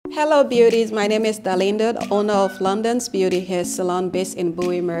Hello beauties, my name is Dalinda, the owner of London's Beauty Hair Salon based in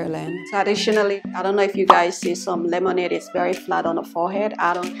Beautii, Maryland. Traditionally, I don't know if you guys see some lemonade is very flat on the forehead.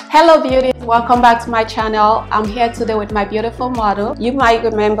 Hello beauties, welcome back to my channel. I'm here today with my beautiful model. You might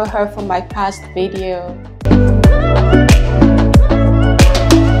remember her from my past video.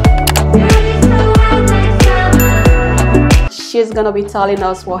 She's gonna be telling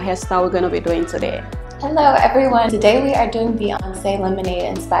us what hairstyle we're gonna be doing today. Hello everyone, today we are doing Beyoncé Lemonade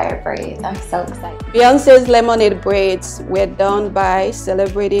Inspired braids. I'm so excited. Beyonce's lemonade braids were done by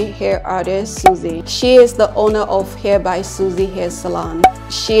celebrity hair artist Susie. She is the owner of Hair by Susie Hair Salon.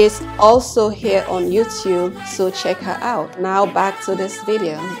 She is also here on YouTube, so check her out. Now back to this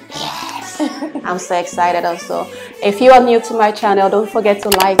video. Yes! I'm so excited also. If you are new to my channel, don't forget to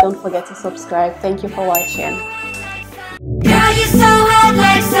like, don't forget to subscribe. Thank you for watching. Girl, you're so hot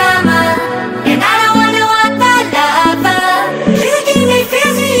like summer, and I don't wanna want that lover. You give me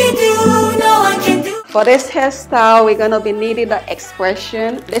feels when you do, no one can do. For this hairstyle, we're gonna be needing the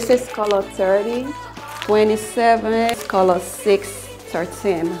expression. This is color 30, 27, color 6,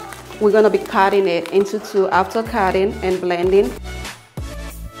 13. We're gonna be cutting it into two after cutting and blending.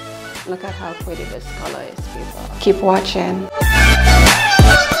 Look at how pretty this color is, people. Keep watching.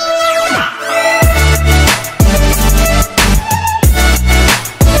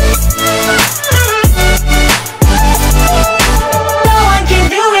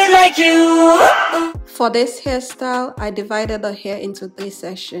 For this hairstyle, I divided the hair into 3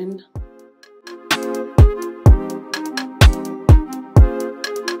 sections.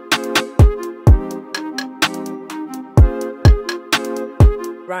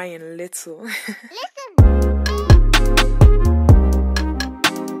 Ryan Little.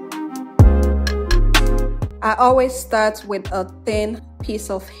 I always start with a thin piece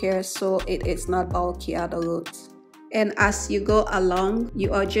of hair so it is not bulky at the roots. And as you go along,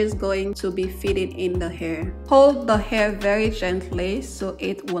 you are just going to be feeding in the hair. Hold the hair very gently so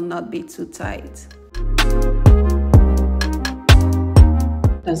it will not be too tight.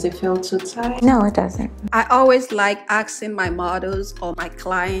 Does it feel too tight? No, it doesn't. I always like asking my models or my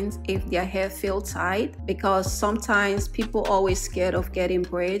clients if their hair feels tight, because sometimes people always scared of getting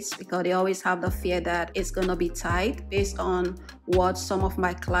braids because they always have the fear that it's gonna be tight, based on what some of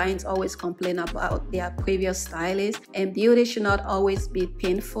my clients always complain about their previous stylist. And beauty should not always be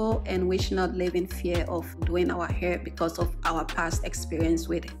painful, and we should not live in fear of doing our hair because of our past experience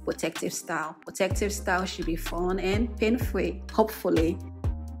with protective style. Protective style should be fun and pain-free, hopefully.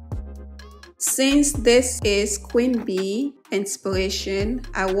 Since this is Queen Bee inspiration,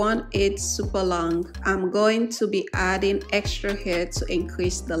 I want it super long. I'm going to be adding extra hair to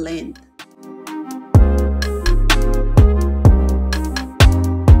increase the length.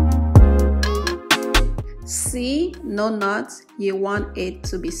 See, no knots, you want it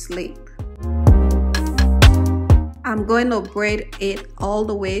to be sleek. I'm going to braid it all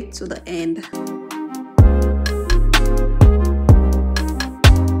the way to the end.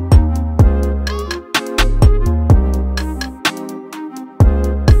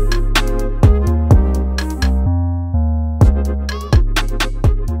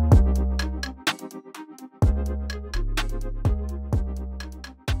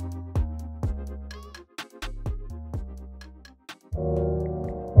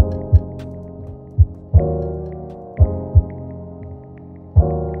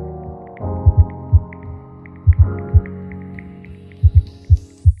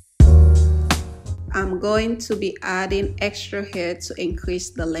 I'm going to be adding extra hair to increase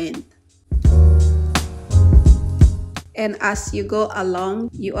the length. And as you go along,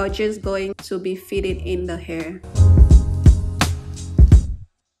 you are just going to be feeding in the hair.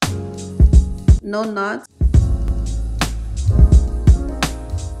 No knots.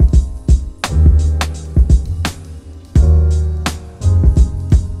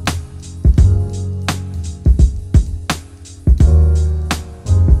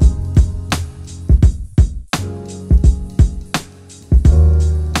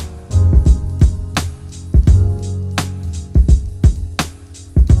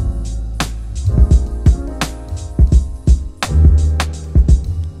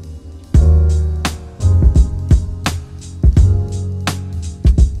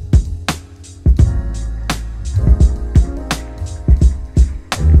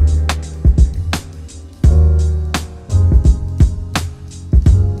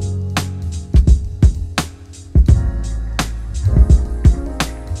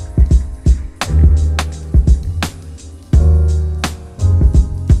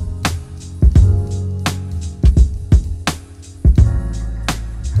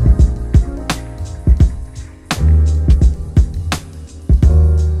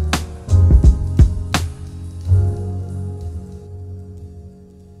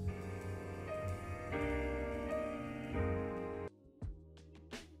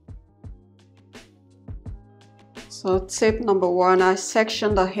 So tip number 1, I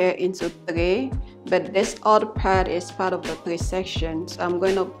section the hair into 3, but this other part is part of the 3 sections. So I'm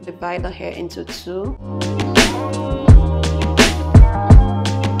going to divide the hair into 2.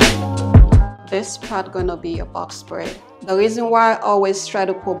 This part gonna be a box braid. The reason why I always try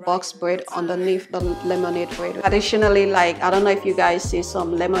to put box braid underneath the lemonade braid. Additionally, like, I don't know if you guys see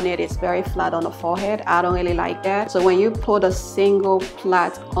some lemonade, it's very flat on the forehead. I don't really like that. So when you put a single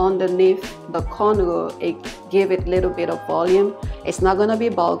plait underneath the cornrow, it give it a little bit of volume. It's not gonna be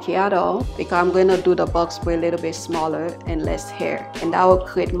bulky at all because I'm gonna do the box braid a little bit smaller and less hair. And that will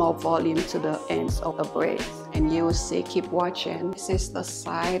create more volume to the ends of the braids. And you will see, keep watching. This is the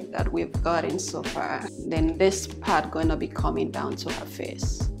side that we've gotten so far. Then this part gonna be coming down to her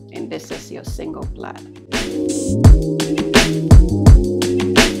face. And this is your single plait.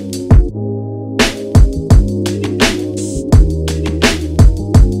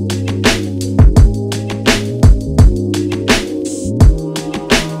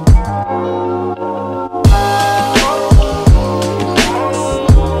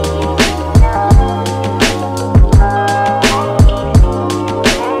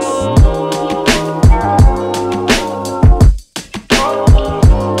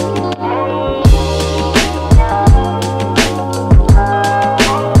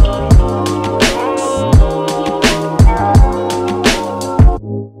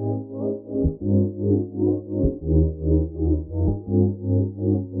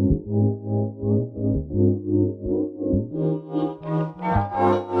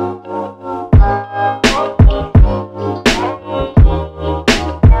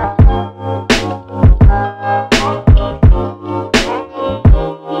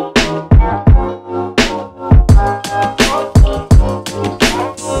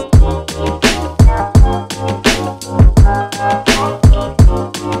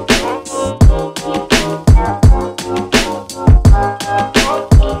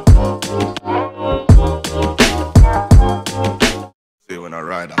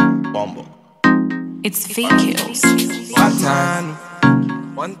 It's Feedin.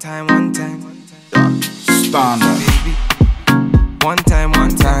 One time. Standard. Baby. One time.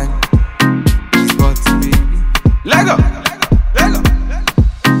 It's got to be. Lego.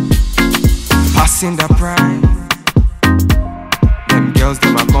 Passing the prime. Them girls,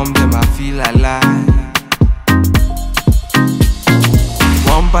 them I come, them I feel alive.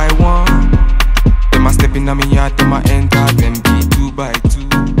 One by one. Them I step in on me yard, them I enter, them be 2 by 2.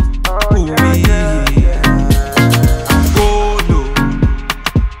 Ooh, yeah. Go low.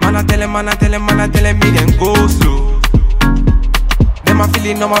 Man I tell him, me then go slow. Them I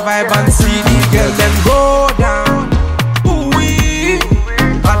feeling on my vibe and see these girls, them go down. Ooh, wee.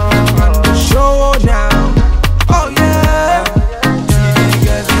 On the show now. Oh yeah. See these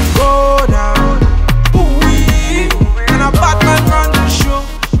girls, them go down. Ooh, wee. And a bad man run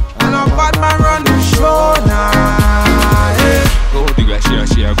the show. Now. Yeah. Go digga,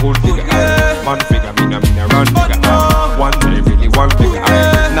 she a gold digga. Man figure, me na run digga. One day really one digga.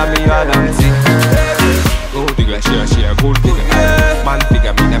 Na me a dance. Go digga, she a gold digga. Man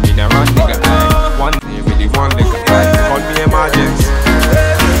figure, me na run digga. One day really one digga. Call me emergency.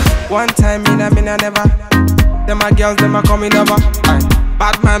 One time me na never. Them a girls, them a coming over.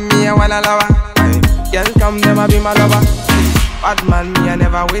 Bad man, me a wanna lover. Girl come, them a be my lover. Bad man, me I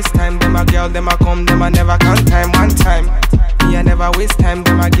never waste time. Them a girl, them a come, them a never count time. One time, me I never waste time.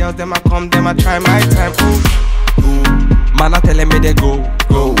 Them a girl, them a come, them a try my time. Ooh, man a telling me they go.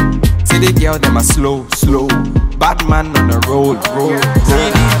 See the girl, them a slow. Bad man on the road.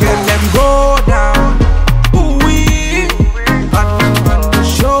 See the girl, them go down. Ooh wee, bad man on the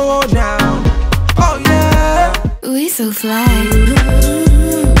show now. Oh yeah, We so fly.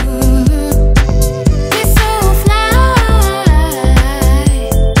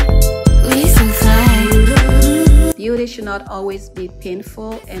 Beauty should not always be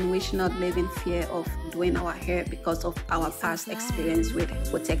painful, and we should not live in fear of doing our hair because of our past experience with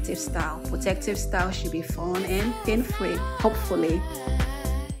protective style. Protective style should be fun and pain-free, hopefully.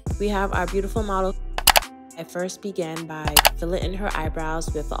 We have our beautiful model. I first began by filling in her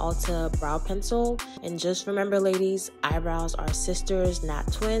eyebrows with the Ulta brow pencil. And just remember, ladies, eyebrows are sisters,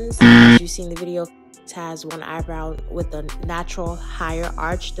 not twins. As you see in the video, has one eyebrow with a natural higher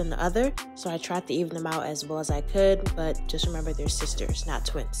arch than the other, so I tried to even them out as well as I could, but just remember they're sisters, not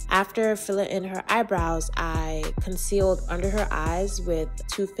twins. After filling in her eyebrows, I concealed under her eyes with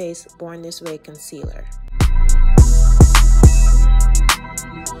Too Faced Born This Way concealer.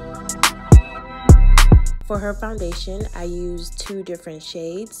 For her foundation, I used 2 different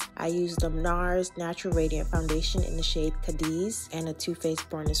shades. I used the NARS Natural Radiant Foundation in the shade Cadiz and a Too Faced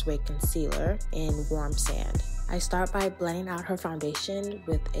Born This Way concealer in Warm Sand. I start by blending out her foundation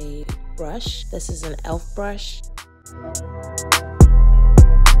with a brush. This is an e.l.f. brush.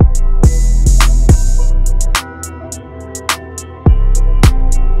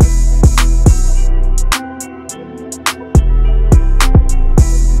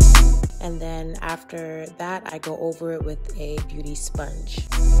 And then after that, I go over it with a beauty sponge.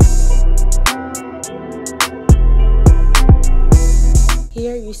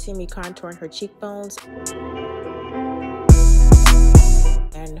 Here you see me contouring her cheekbones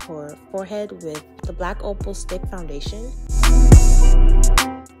and her forehead with the black Opal stick foundation.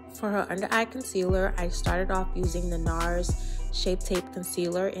 For her under eye concealer, I started off using the NARS Shape Tape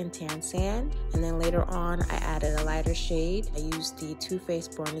Concealer in Tan Sand, and then later on I added a lighter shade. I used the Too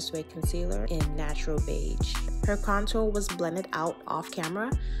Faced Born This Way Concealer in Natural Beige. Her contour was blended out off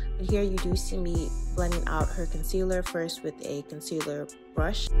camera, but here you do see me blending out her concealer first with a concealer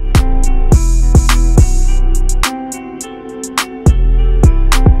brush.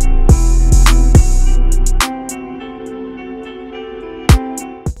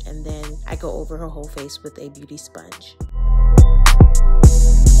 And then I go over her whole face with a beauty sponge.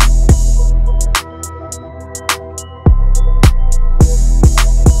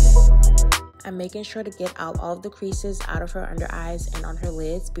 I'm making sure to get out all of the creases out of her under eyes and on her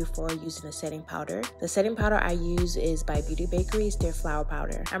lids before using a setting powder. The setting powder I use is by Bakerie, it's their flower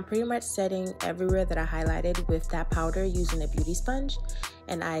powder. I'm pretty much setting everywhere that I highlighted with that powder using a beauty sponge,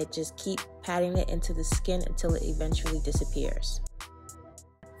 and I just keep patting it into the skin until it eventually disappears.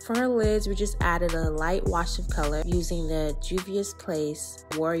 For her lids, we just added a light wash of color using the Juvia's Place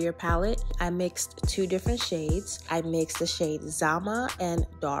Warrior palette. I mixed two different shades. I mixed the shade Zama and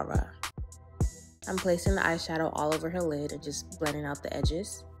Dara. I'm placing the eyeshadow all over her lid and just blending out the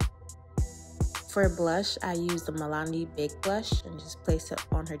edges. For blush, I used the Milani Big Blush and just place it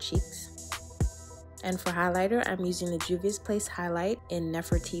on her cheeks. And for highlighter, I'm using the Juvia's Place highlight in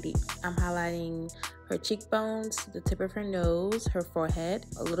Nefertiti. I'm highlighting her cheekbones, the tip of her nose, her forehead,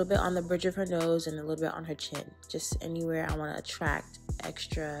 a little bit on the bridge of her nose, and a little bit on her chin. Just anywhere I want to attract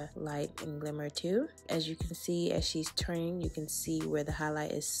extra light and glimmer to. As you can see, as she's turning, you can see where the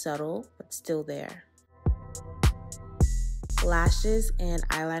highlight is subtle, but still there. Lashes and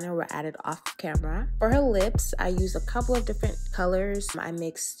eyeliner were added off camera. For her lips, I used a couple of different colors. I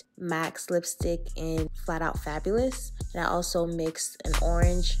mixed MAC's lipstick in Flat Out Fabulous, and I also mixed an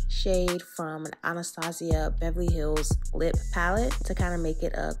orange shade from an Anastasia Beverly Hills lip palette to kind of make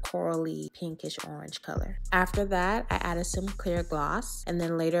it a corally pinkish orange color. After that, I added some clear gloss and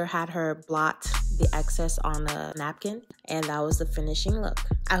then later had her blot the excess on a napkin, and that was the finishing look.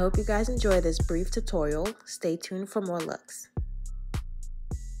 I hope you guys enjoy this brief tutorial. Stay tuned for more looks.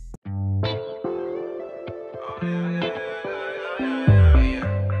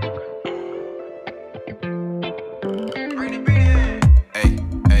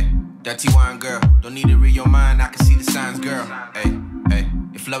 That T-wine girl, don't need to read your mind, I can see the signs, girl. Hey, hey,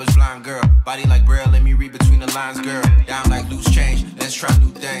 if love is blind, girl, body like Braille, let me read between the lines, girl. Down like loose change, let's try new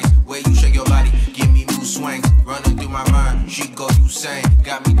things. Way you shake your body, give me mood swings. Running through my mind, she go Usain.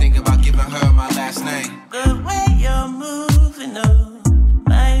 Got me thinking about giving her my last name. The way you're moving, oh,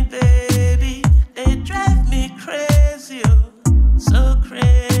 my baby, they drive me crazy, oh, so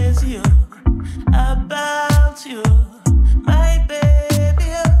crazy, oh, about you, my baby.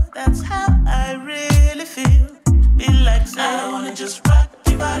 That's how I really feel. Be like say I wanna just rock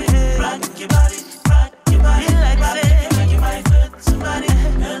your body, rock your body, rock your body. Be like say like you might hurt somebody,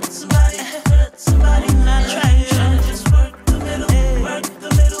 hurt somebody, hurt somebody. Not trying to just work the middle, work the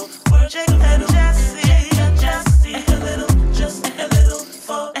middle, work check and just see a little, just a little,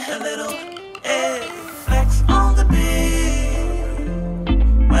 for a little. Hey, flex on the beat.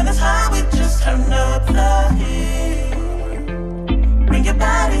 When it's hot, we just turn up the heat. Bring your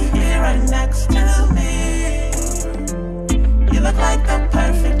body here right next to me. You look like the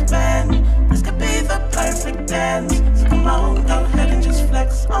perfect band. This could be the perfect dance. So come on, go ahead and just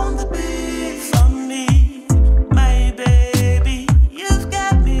flex on the beat.